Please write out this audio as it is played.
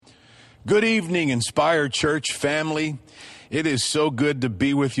Good evening, Inspired Church family. It is so good to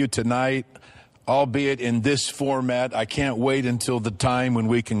be with you tonight, albeit in this format. I can't wait until the time when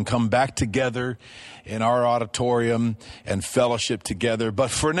we can come back together in our auditorium and fellowship together. But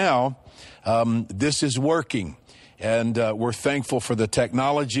for now, this is working. And we're thankful for the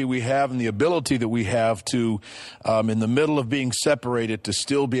technology we have and the ability that we have to, in the middle of being separated, to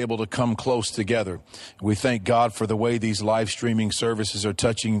still be able to come close together. We thank God for the way these live streaming services are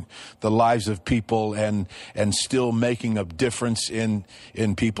touching the lives of people and still making a difference in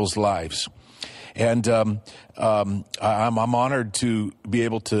people's lives. And I'm honored to be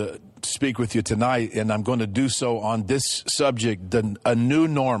able to speak with you tonight, and I'm going to do so on this subject, a new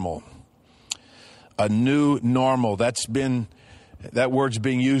normal. A new normal. That word's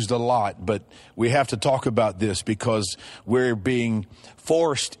being used a lot, but we have to talk about this because we're being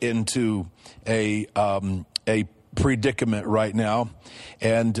forced into a predicament right now,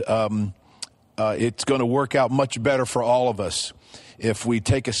 and it's going to work out much better for all of us if we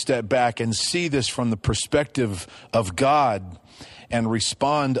take a step back and see this from the perspective of God and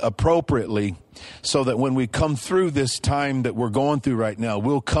respond appropriately, so that when we come through this time that we're going through right now,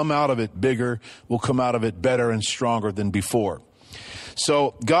 we'll come out of it bigger, we'll come out of it better and stronger than before.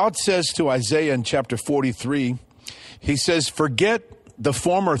 So God says to Isaiah in chapter 43, he says, "Forget the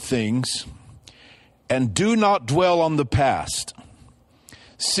former things and do not dwell on the past.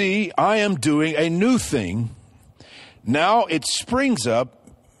 See, I am doing a new thing. Now it springs up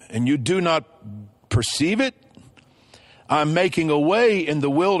and you do not perceive it. I'm making a way in the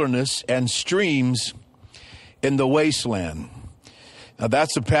wilderness and streams in the wasteland." Now,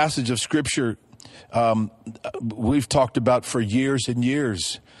 that's a passage of Scripture we've talked about for years and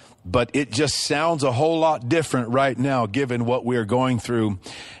years, but it just sounds a whole lot different right now, given what we're going through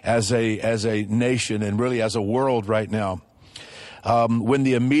as a nation and really as a world right now. When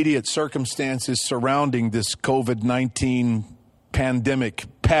the immediate circumstances surrounding this COVID-19 pandemic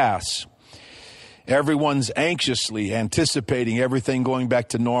pass, everyone's anxiously anticipating everything going back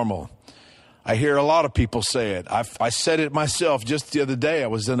to normal. I hear a lot of people say it. I said it myself just the other day. I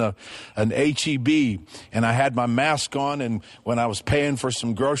was in an H-E-B and I had my mask on, and when I was paying for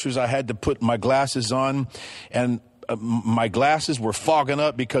some groceries, I had to put my glasses on, and my glasses were fogging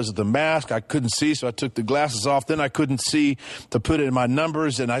up because of the mask. I couldn't see, so I took the glasses off. Then I couldn't see to put in my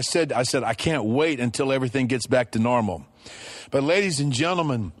numbers, and I said, I can't wait until everything gets back to normal. But ladies and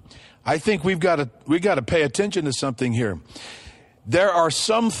gentlemen, I think we got to pay attention to something here. There are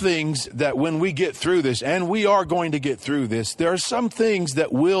some things that when we get through this, and we are going to get through this, there are some things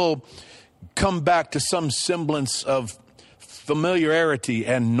that will come back to some semblance of familiarity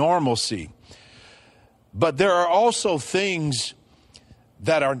and normalcy. But there are also things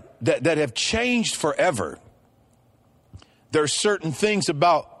that have changed forever. There are certain things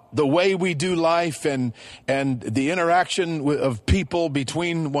about the way we do life and the interaction of people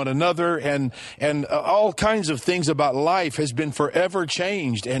between one another and all kinds of things about life has been forever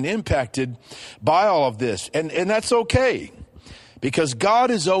changed and impacted by all of this. And that's okay, because God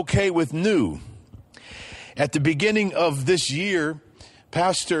is okay with new. At the beginning of this year,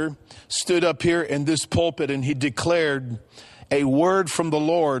 Pastor stood up here in this pulpit and he declared a word from the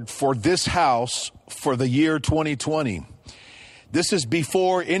Lord for this house for the year 2020. This is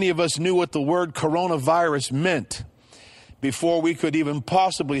before any of us knew what the word coronavirus meant, before we could even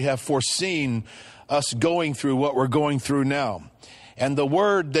possibly have foreseen us going through what we're going through now. And the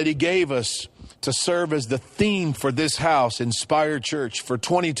word that he gave us to serve as the theme for this house, Inspired Church, for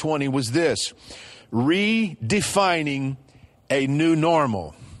 2020 was this: redefining a new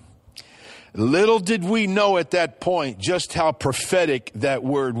normal. Little did we know at that point just how prophetic that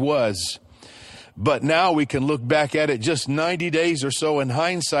word was. But now we can look back at it just 90 days or so in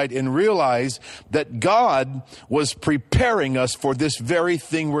hindsight and realize that God was preparing us for this very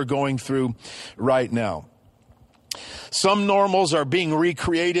thing we're going through right now. Some normals are being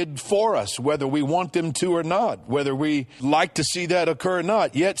recreated for us, whether we want them to or not, whether we like to see that occur or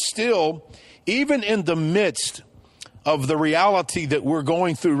not. Yet still, even in the midst of the reality that we're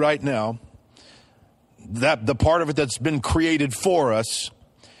going through right now, that the part of it that's been created for us,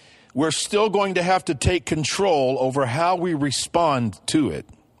 we're still going to have to take control over how we respond to it.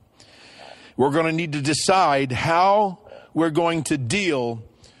 We're going to need to decide how we're going to deal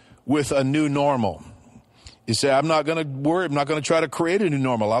with a new normal. You say, I'm not going to worry. I'm not going to try to create a new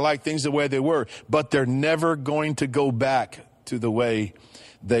normal. I like things the way they were, but they're never going to go back to the way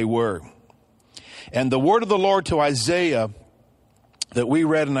they were. And the word of the Lord to Isaiah that we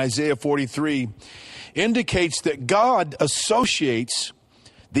read in Isaiah 43 indicates that God associates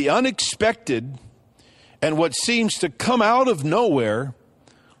the unexpected and what seems to come out of nowhere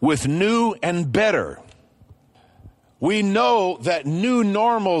with new and better. We know that new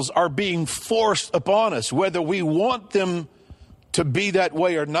normals are being forced upon us, whether we want them to be that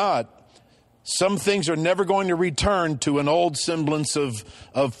way or not. Some things are never going to return to an old semblance of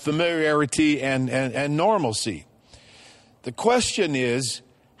familiarity and normalcy. The question is,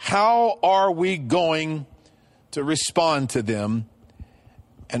 how are we going to respond to them?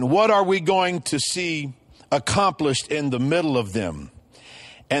 And what are we going to see accomplished in the middle of them?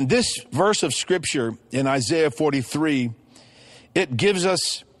 And this verse of Scripture in Isaiah 43, it gives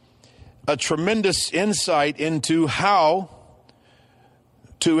us a tremendous insight into how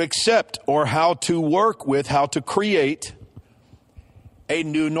to accept or how to work with, how to create a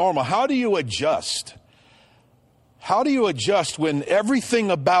new normal. How do you adjust? How do you adjust when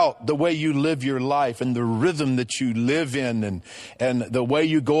everything about the way you live your life and the rhythm that you live in and the way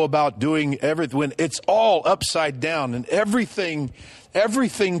you go about doing everything, when it's all upside down and everything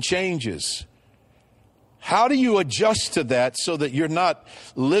changes? How do you adjust to that so that you're not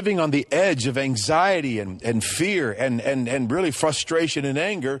living on the edge of anxiety and fear and really frustration and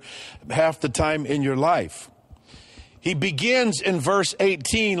anger half the time in your life? He begins in verse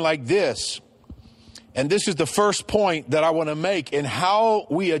 18 like this. And this is the first point that I want to make in how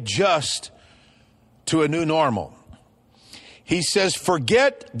we adjust to a new normal. He says,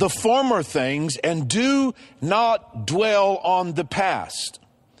 forget the former things and do not dwell on the past.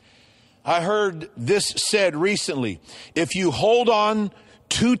 I heard this said recently: if you hold on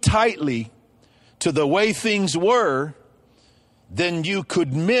too tightly to the way things were, then you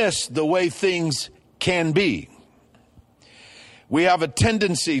could miss the way things can be. We have a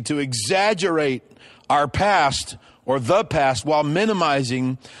tendency to exaggerate our past or the past while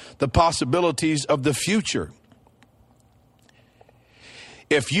minimizing the possibilities of the future.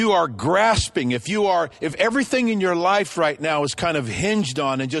 If you are grasping, if everything in your life right now is kind of hinged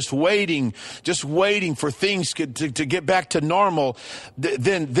on and just waiting for things to get back to normal,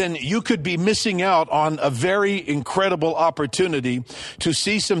 then you could be missing out on a very incredible opportunity to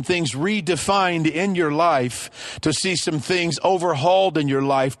see some things redefined in your life, to see some things overhauled in your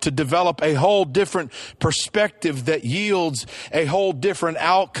life, to develop a whole different perspective that yields a whole different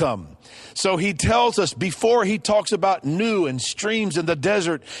outcome. So he tells us, before he talks about new and streams in the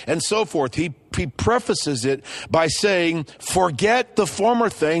desert and so forth, he prefaces it by saying, forget the former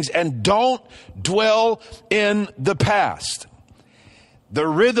things and don't dwell in the past. The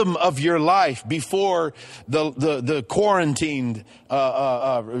rhythm of your life before the quarantined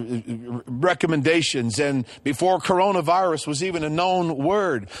recommendations and before coronavirus was even a known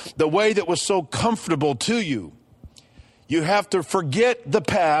word, the way that was so comfortable to you. You have to forget the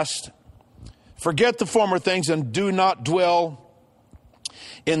past, forget the former things, and do not dwell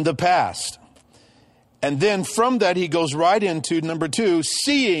in the past. And then from that, he goes right into number 2,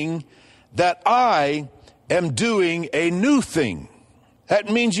 seeing that I am doing a new thing. That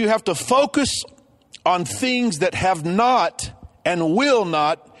means you have to focus on things that have not and will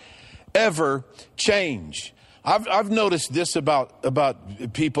not ever change. I've noticed this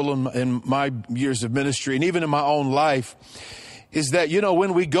about people in my years of ministry and even in my own life, is that,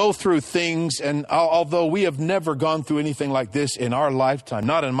 when we go through things, and although we have never gone through anything like this in our lifetime,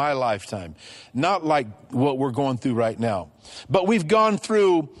 not in my lifetime, not like what we're going through right now, but we've gone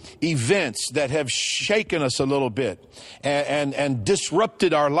through events that have shaken us a little bit and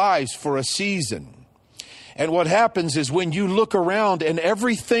disrupted our lives for a season. And what happens is when you look around and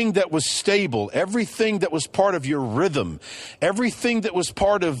everything that was stable, everything that was part of your rhythm, everything that was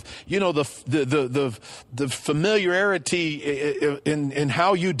part of, the familiarity in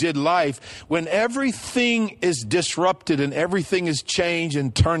how you did life, when everything is disrupted and everything is changed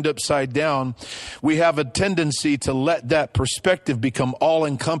and turned upside down, we have a tendency to let that perspective become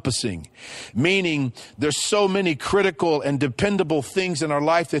all-encompassing. Meaning there's so many critical and dependable things in our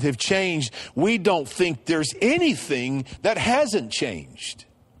life that have changed, we don't think there's anything that hasn't changed.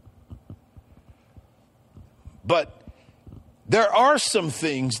 But there are some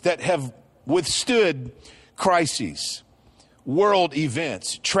things that have withstood crises, world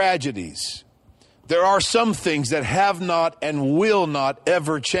events, tragedies. There are some things that have not and will not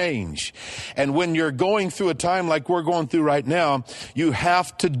ever change. And when you're going through a time like we're going through right now, you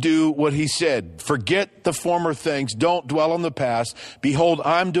have to do what he said. Forget the former things. Don't dwell on the past. Behold,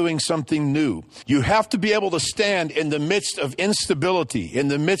 I'm doing something new. You have to be able to stand in the midst of instability, in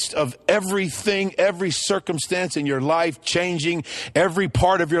the midst of everything, every circumstance in your life changing, every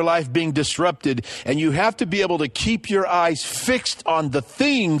part of your life being disrupted. And you have to be able to keep your eyes fixed on the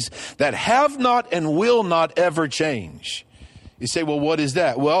things that have not and will not ever change. You say, well, what is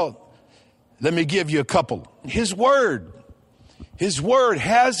that? Well, let me give you a couple. His word His word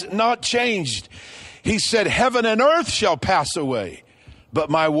has not changed. He said, heaven and earth shall pass away, but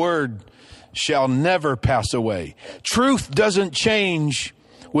my word shall never pass away. Truth doesn't change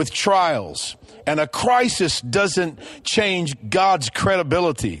with trials, and a crisis doesn't change God's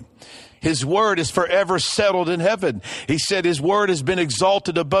credibility. His word is forever settled in heaven. He said his word has been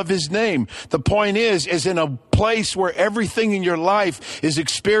exalted above his name. The point is in a place where everything in your life is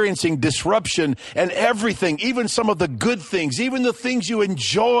experiencing disruption, and everything, even some of the good things, even the things you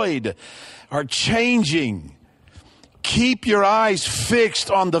enjoyed, are changing. Keep your eyes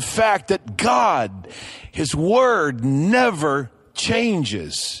fixed on the fact that God, his word never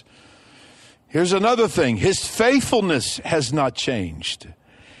changes. Here's another thing. His faithfulness has not changed.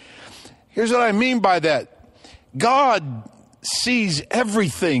 Here's what I mean by that. God sees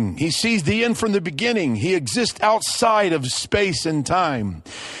everything. He sees the end from the beginning. He exists outside of space and time.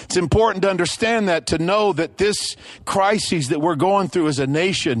 It's important to understand that, to know that this crisis that we're going through as a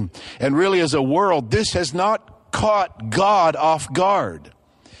nation and really as a world, this has not caught God off guard.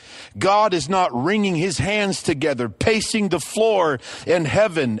 God is not wringing his hands together, pacing the floor in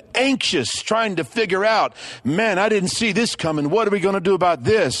heaven, anxious, trying to figure out, man, I didn't see this coming. What are we going to do about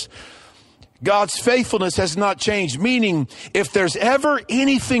this? God's faithfulness has not changed, meaning if there's ever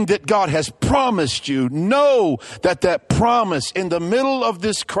anything that God has promised you, know that that promise in the middle of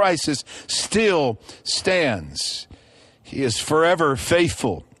this crisis still stands. He is forever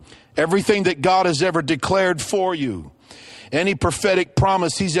faithful. Everything that God has ever declared for you, any prophetic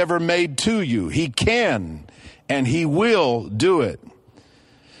promise he's ever made to you, he can and he will do it.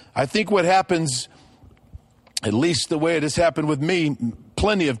 I think what happens, at least the way it has happened with me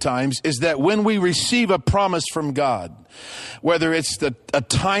plenty of times, is that when we receive a promise from God, whether it's a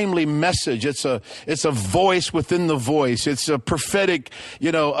timely message, it's a voice within the voice, it's a prophetic,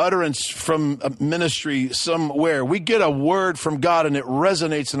 utterance from a ministry somewhere. We get a word from God and it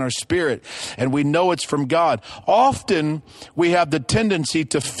resonates in our spirit and we know it's from God. Often we have the tendency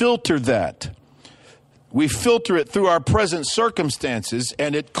to filter that. We filter it through our present circumstances,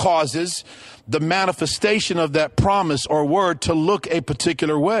 and it causes the manifestation of that promise or word to look a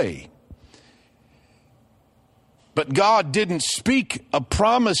particular way. But God didn't speak a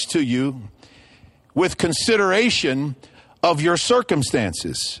promise to you with consideration of your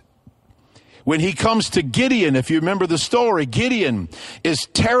circumstances. When he comes to Gideon, if you remember the story, Gideon is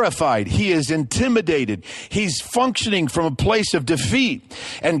terrified. He is intimidated. He's functioning from a place of defeat.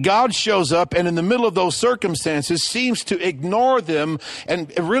 And God shows up and in the middle of those circumstances seems to ignore them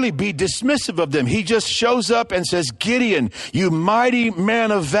and really be dismissive of them. He just shows up and says, Gideon, you mighty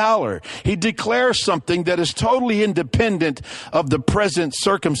man of valor. He declares something that is totally independent of the present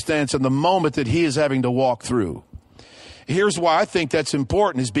circumstance and the moment that he is having to walk through. Here's why I think that's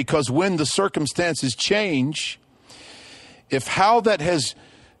important, is because when the circumstances change, if how that has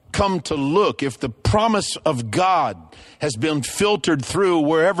come to look, if the promise of God has been filtered through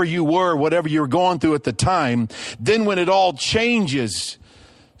wherever you were, whatever you were going through at the time, then when it all changes,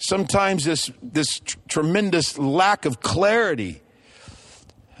 sometimes this tremendous lack of clarity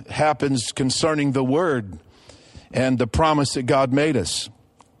happens concerning the word and the promise that God made us.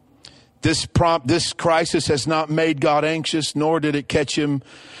 This crisis has not made God anxious, nor did it catch him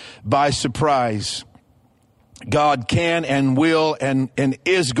by surprise. God can and will and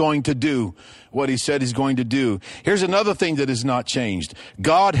is going to do what he said he's going to do. Here's another thing that has not changed.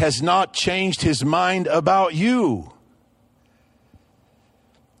 God has not changed his mind about you.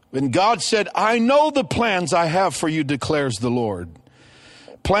 When God said, I know the plans I have for you, declares the Lord.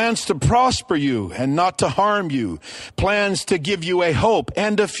 Plans to prosper you and not to harm you. Plans to give you a hope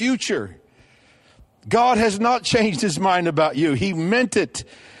and a future. God has not changed his mind about you. He meant it.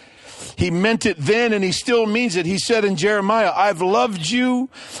 He meant it then and he still means it. He said in Jeremiah, I've loved you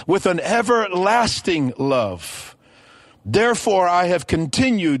with an everlasting love. Therefore, I have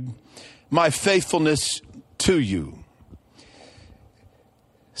continued my faithfulness to you.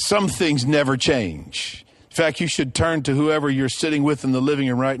 Some things never change. In fact, you should turn to whoever you're sitting with in the living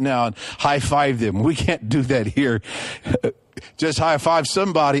room right now and high five them. We can't do that here. Just high five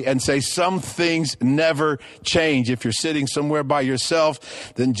somebody and say, some things never change. If you're sitting somewhere by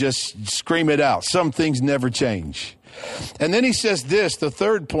yourself, then just scream it out. Some things never change. And then he says this, the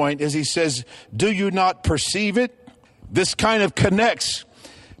third point is he says, do you not perceive it? This kind of connects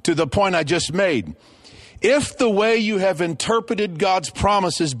to the point I just made. If the way you have interpreted God's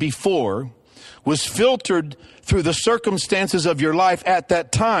promises before was filtered through the circumstances of your life at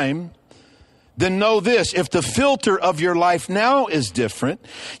that time, then know this, if the filter of your life now is different,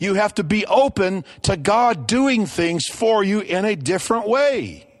 you have to be open to God doing things for you in a different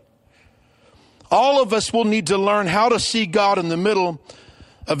way. All of us will need to learn how to see God in the middle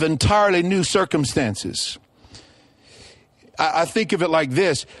of entirely new circumstances. I think of it like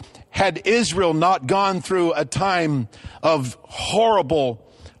this. Had Israel not gone through a time of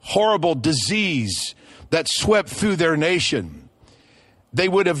horrible disease that swept through their nation, they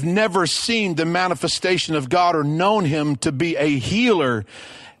would have never seen the manifestation of God or known him to be a healer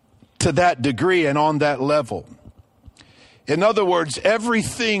to that degree and on that level. In other words,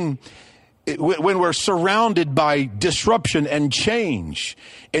 everything, when we're surrounded by disruption and change,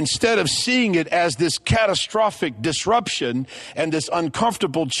 instead of seeing it as this catastrophic disruption and this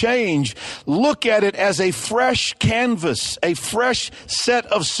uncomfortable change, look at it as a fresh canvas, a fresh set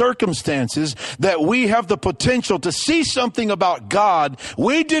of circumstances that we have the potential to see something about God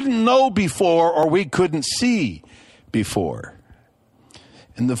we didn't know before or we couldn't see before.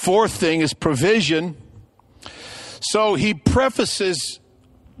 And the fourth thing is provision. So he prefaces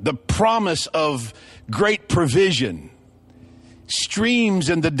the promise of great provision, streams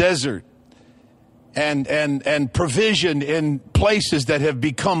in the desert, and provision in places that have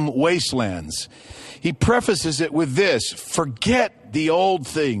become wastelands. He prefaces it with this: forget the old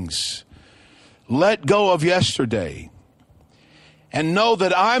things, let go of yesterday, and know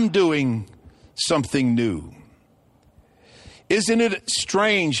that I'm doing something new. Isn't it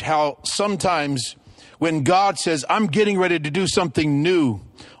strange how sometimes when God says, I'm getting ready to do something new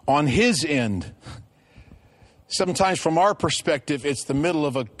on his end, sometimes from our perspective, it's the middle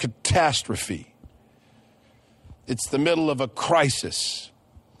of a catastrophe. It's the middle of a crisis.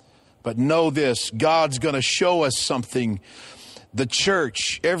 But know this, God's going to show us something. The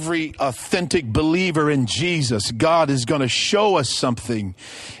church, every authentic believer in Jesus, God is going to show us something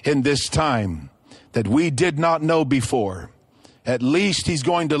in this time that we did not know before. At least he's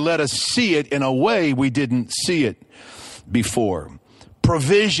going to let us see it in a way we didn't see it before.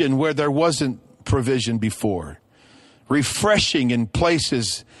 Provision where there wasn't provision before. Refreshing in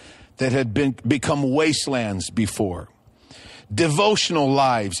places that had become wastelands before. Devotional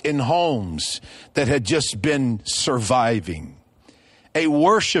lives in homes that had just been surviving. A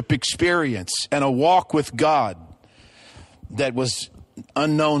worship experience and a walk with God that was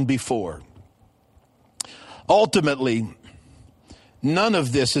unknown before. Ultimately, none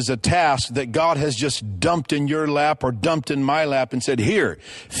of this is a task that God has just dumped in your lap or dumped in my lap and said, here,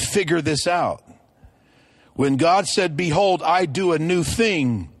 figure this out. When God said, behold, I do a new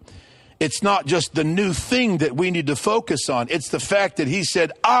thing, it's not just the new thing that we need to focus on. It's the fact that he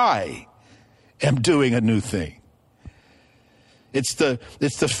said, I am doing a new thing. It's the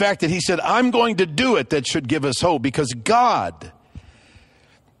fact that he said, I'm going to do it that should give us hope, because God,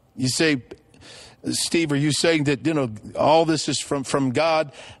 you say, Steve, are you saying that, all this is from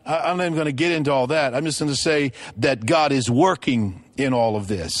God? I'm not even going to get into all that. I'm just going to say that God is working in all of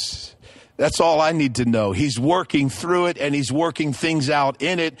this. That's all I need to know. He's working through it, and he's working things out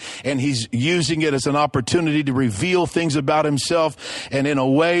in it, and he's using it as an opportunity to reveal things about himself and in a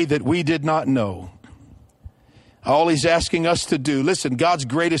way that we did not know. All he's asking us to do, listen, God's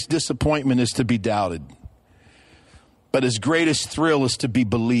greatest disappointment is to be doubted, but his greatest thrill is to be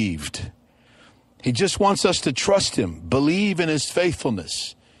believed. He just wants us to trust him, believe in his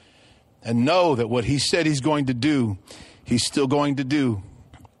faithfulness, and know that what he said he's going to do, he's still going to do.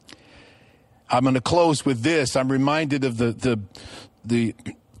 I'm going to close with this. I'm reminded of the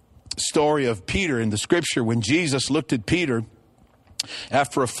story of Peter in the scripture when Jesus looked at Peter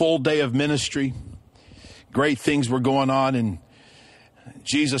after a full day of ministry. Great things were going on, and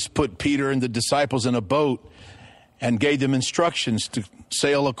Jesus put Peter and the disciples in a boat and gave them instructions to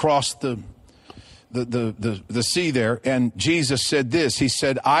sail across the sea there. And Jesus said this, he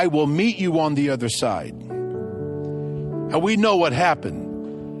said, I will meet you on the other side. And we know what happened.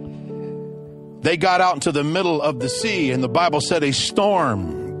 They got out into the middle of the sea, and the Bible said a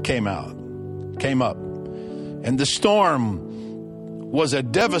storm came up. And the storm was a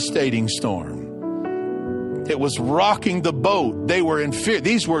devastating storm. It was rocking the boat. They were in fear.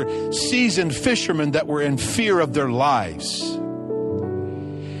 These were seasoned fishermen that were in fear of their lives.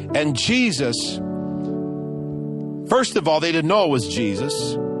 And Jesus, first of all, they didn't know it was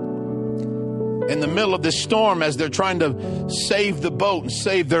Jesus. In the middle of this storm, as they're trying to save the boat and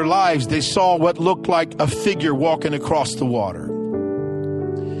save their lives, they saw what looked like a figure walking across the water.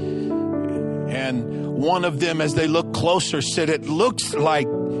 And one of them, as they looked closer, said, it looks like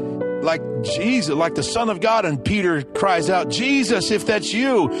Jesus, like the Son of God. And Peter cries out, Jesus, if that's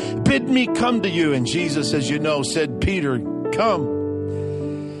you, bid me come to you. And Jesus, as you know, said, Peter, come.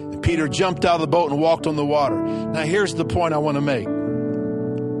 And Peter jumped out of the boat and walked on the water. Now, here's the point I want to make.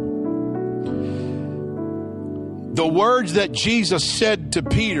 The words that Jesus said to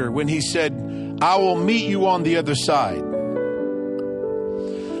Peter when he said, I will meet you on the other side,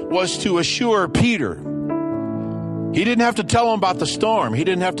 was to assure Peter. He didn't have to tell him about the storm. He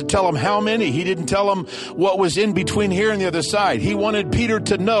didn't have to tell him how many. He didn't tell him what was in between here and the other side. He wanted Peter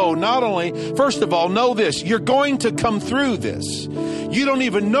to know, not only, first of all, know this, you're going to come through this. You don't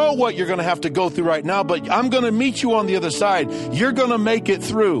even know what you're going to have to go through right now, but I'm going to meet you on the other side. You're going to make it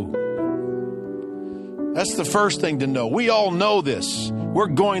through. That's the first thing to know. We all know this. We're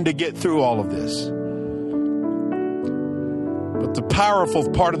going to get through all of this. But the powerful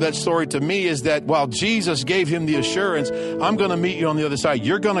part of that story to me is that while Jesus gave him the assurance, I'm going to meet you on the other side.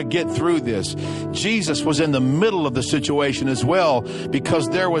 You're going to get through this. Jesus was in the middle of the situation as well, because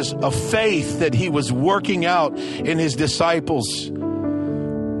there was a faith that he was working out in his disciples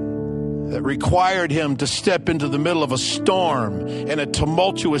that required him to step into the middle of a storm and a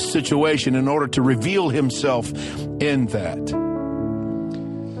tumultuous situation in order to reveal himself in that.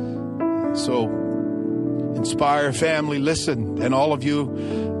 So, Inspire family, listen, and all of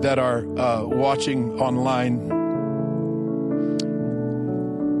you that are watching online,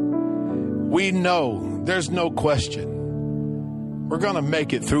 we know, there's no question, we're going to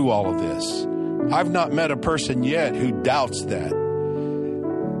make it through all of this. I've not met a person yet who doubts that.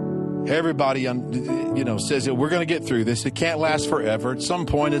 Everybody, says that we're going to get through this. It can't last forever. At some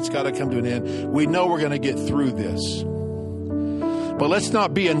point, it's got to come to an end. We know we're going to get through this. But let's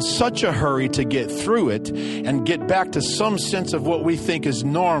not be in such a hurry to get through it and get back to some sense of what we think is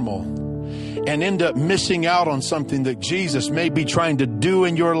normal and end up missing out on something that Jesus may be trying to do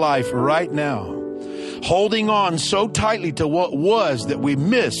in your life right now. Holding on so tightly to what was that we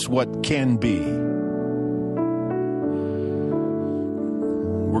miss what can be.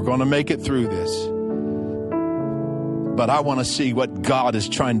 We're going to make it through this. But I want to see what God is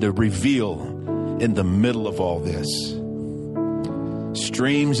trying to reveal in the middle of all this.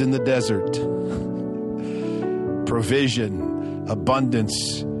 Streams in the desert, provision,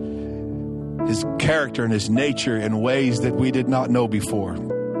 abundance, his character and his nature in ways that we did not know before.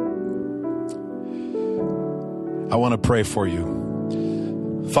 I want to pray for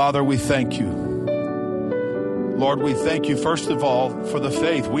you. Father, we thank you. Lord, we thank you, first of all, for the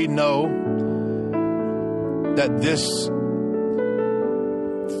faith. We know that this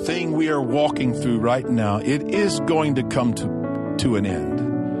thing we are walking through right now, it is going to come to an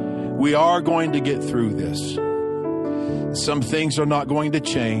end. We are going to get through this. Some things are not going to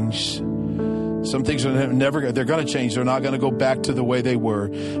change. Some things are they're going to change. They're not going to go back to the way they were.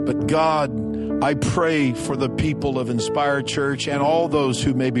 But God, I pray for the people of Inspire Church and all those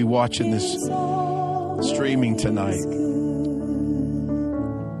who may be watching this streaming tonight.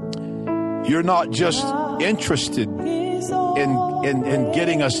 You're not just interested in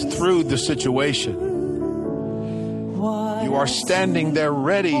getting us through the situation. You are standing there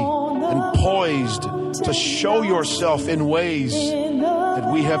ready and poised to show yourself in ways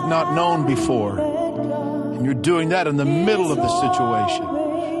that we have not known before. And you're doing that in the middle of the situation.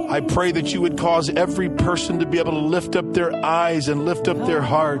 I pray that you would cause every person to be able to lift up their eyes and lift up their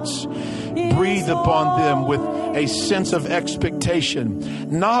hearts. Breathe upon them with a sense of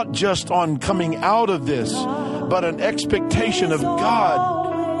expectation, not just on coming out of this, but an expectation of God.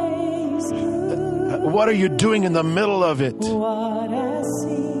 What are you doing in the middle of it?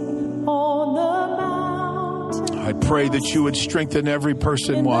 I pray that you would strengthen every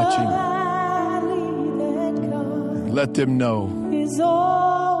person watching. Let them know,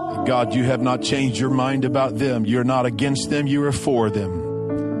 God, you have not changed your mind about them. You're not against them. You are for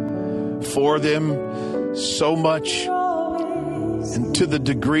them. For them so much and to the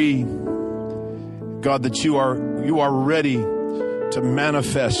degree, God, that you are ready to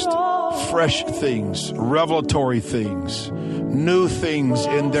manifest fresh things, revelatory things, new things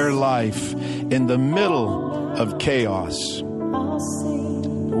in their life in the middle of chaos.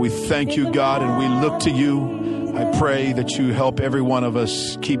 We thank you, God, and we look to you. I pray that you help every one of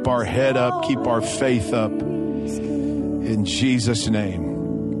us keep our head up, keep our faith up. In Jesus' name.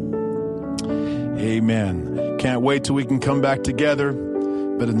 Amen. Can't wait till we can come back together.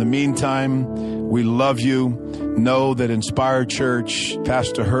 But in the meantime, we love you. Know that Inspire Church,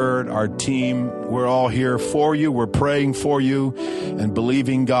 Pastor Hurd, our team, we're all here for you. We're praying for you and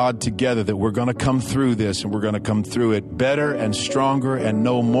believing God together that we're going to come through this, and we're going to come through it better and stronger and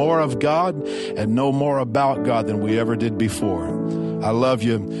know more of God and know more about God than we ever did before. I love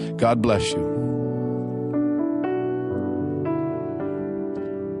you. God bless you.